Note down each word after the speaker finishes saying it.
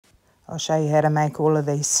I'll show you how to make all of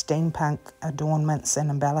these steampunk adornments and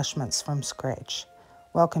embellishments from scratch.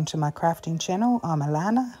 Welcome to my crafting channel. I'm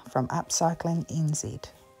Alana from Upcycling NZ.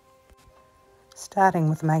 Starting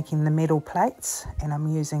with making the metal plates, and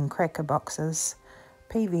I'm using cracker boxes,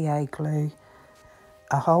 PVA glue,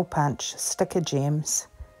 a hole punch, sticker gems,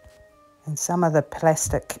 and some of the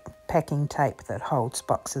plastic packing tape that holds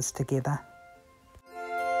boxes together.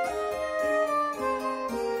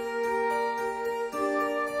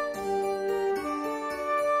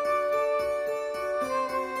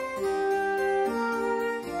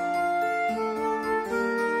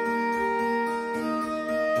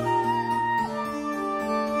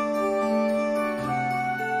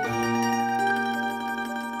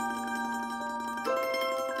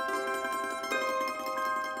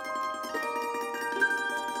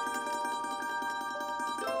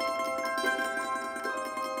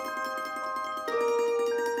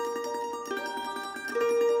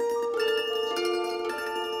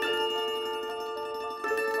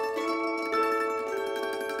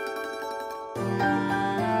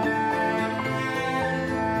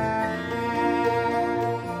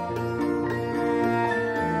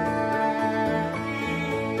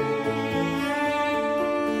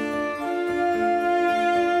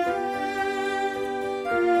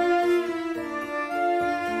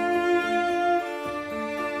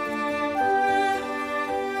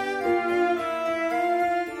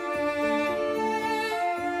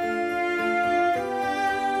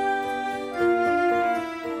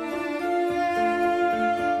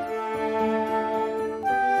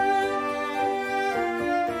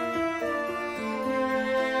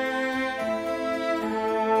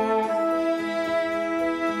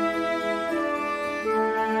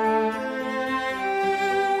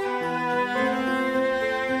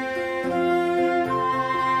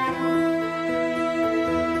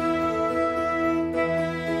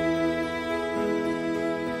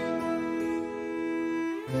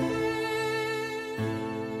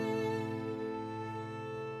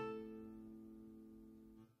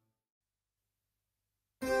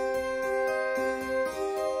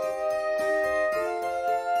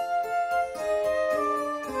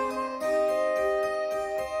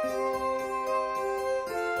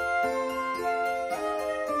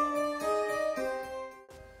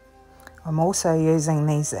 I'm also using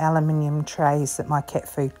these aluminium trays that my cat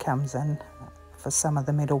food comes in for some of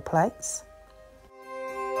the metal plates.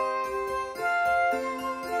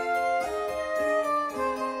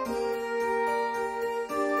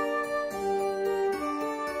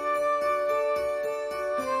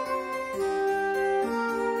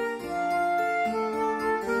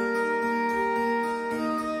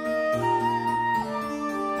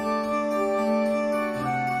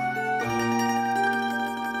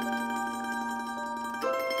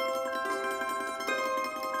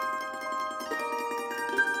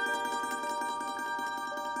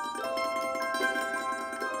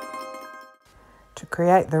 To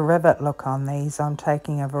create the rivet look on these, I'm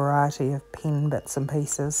taking a variety of pen bits and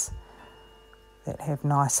pieces that have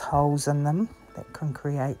nice holes in them that can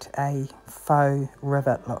create a faux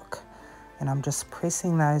rivet look. And I'm just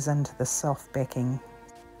pressing those into the soft backing.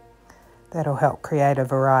 That'll help create a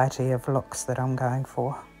variety of looks that I'm going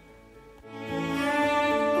for.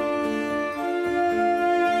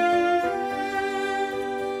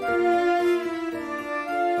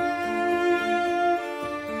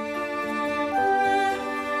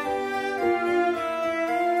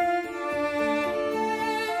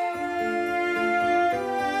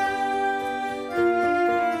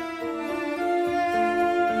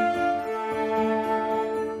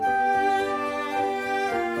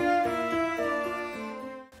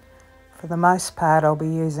 For the most part, I'll be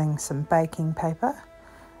using some baking paper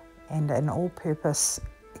and an all-purpose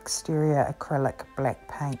exterior acrylic black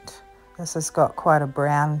paint. This has got quite a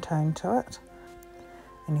brown tone to it,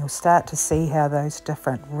 and you'll start to see how those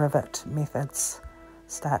different rivet methods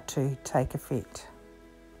start to take effect.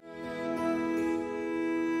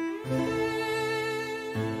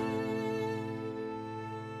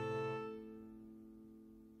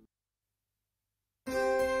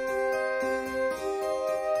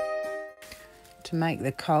 To make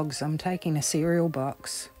the cogs, I'm taking a cereal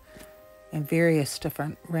box and various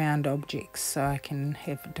different round objects so I can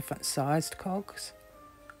have different sized cogs.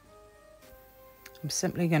 I'm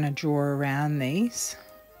simply going to draw around these,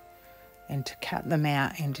 and to cut them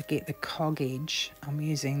out and to get the cog edge, I'm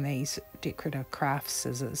using these decorative craft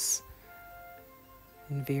scissors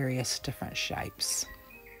in various different shapes.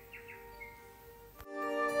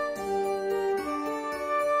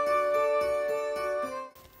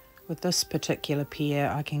 With this particular pair,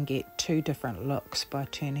 I can get two different looks by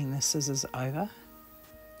turning the scissors over.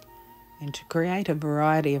 And to create a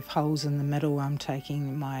variety of holes in the middle, I'm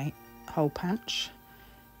taking my hole punch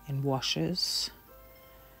and washers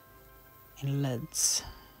and lids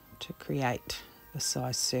to create the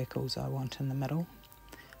size circles I want in the middle.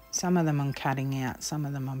 Some of them I'm cutting out, some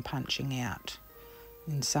of them I'm punching out,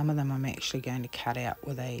 and some of them I'm actually going to cut out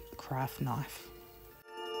with a craft knife.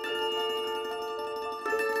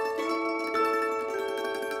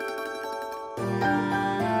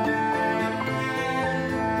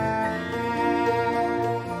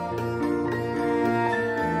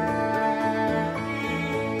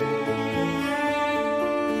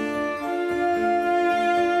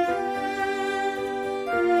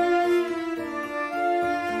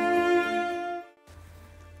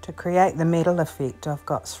 To create the metal effect, I've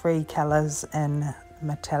got 3 colours in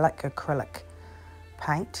metallic acrylic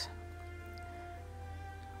paint.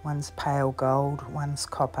 One's pale gold, one's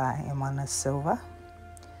copper, and one is silver.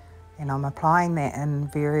 And I'm applying that in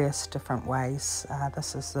various different ways.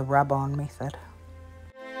 This is the rub-on method.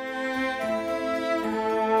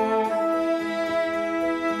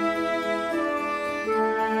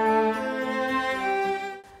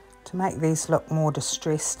 To make these look more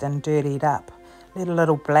distressed and dirtied up, let a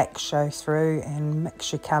little black show through and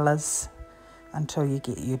mix your colours until you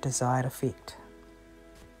get your desired effect.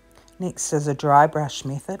 Next is a dry brush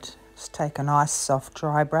method. Just take a nice soft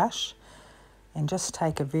dry brush and just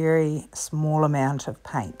take a very small amount of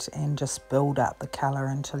paint and just build up the colour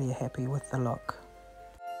until you're happy with the look.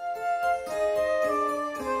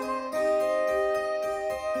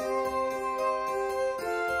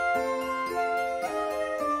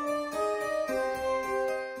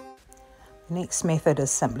 The next method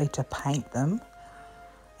is simply to paint them,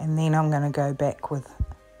 and then I'm going to go back with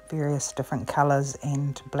various different colours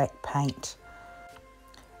and black paint,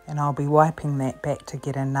 and I'll be wiping that back to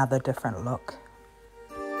get another different look.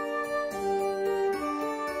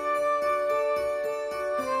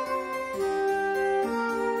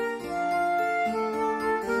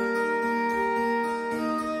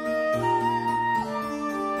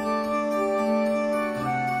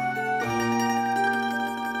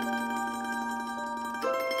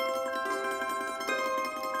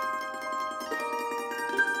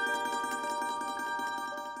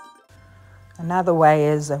 Another way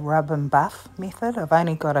is a rub and buff method. I've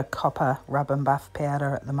only got a copper rub and buff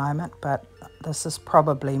powder at the moment, but this is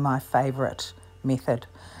probably my favourite method.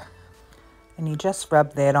 And you just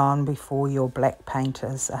rub that on before your black paint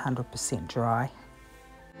is 100% dry.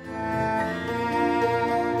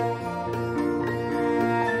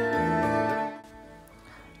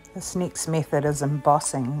 This next method is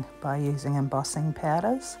embossing by using embossing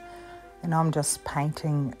powders, and I'm just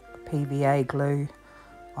painting PVA glue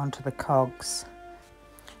onto the cogs,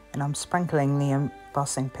 and I'm sprinkling the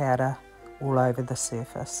embossing powder all over the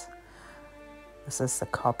surface. This is the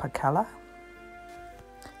copper colour.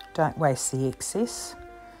 Don't waste the excess,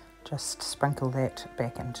 just sprinkle that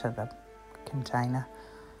back into the container.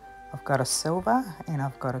 I've got a silver and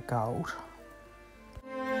I've got a gold.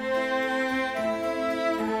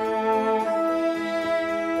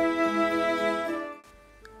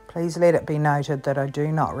 Please let it be noted that I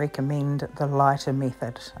do not recommend the lighter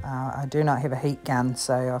method. I do not have a heat gun,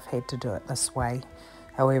 so I've had to do it this way.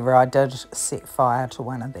 However, I did set fire to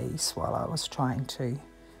one of these while I was trying to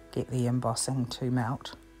get the embossing to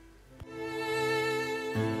melt.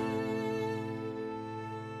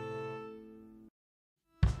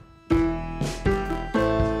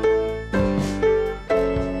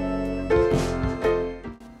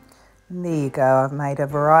 And there you go, I've made a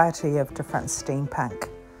variety of different steampunk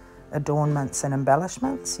adornments and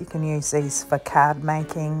embellishments. You can use these for card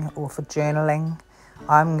making or for journaling.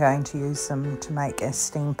 I'm going to use them to make a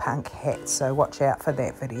steampunk hat, so watch out for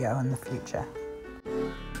that video in the future.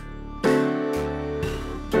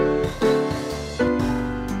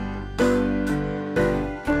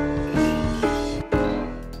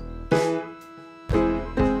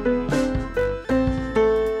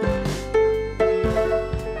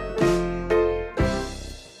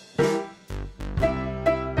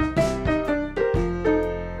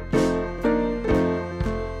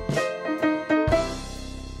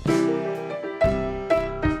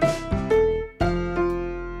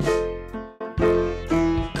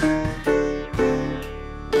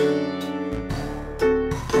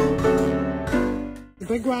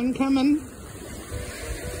 Big one coming.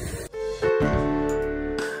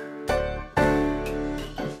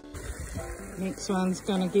 Next one's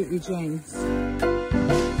gonna get your jeans.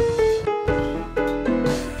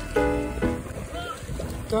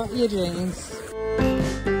 Got your jeans.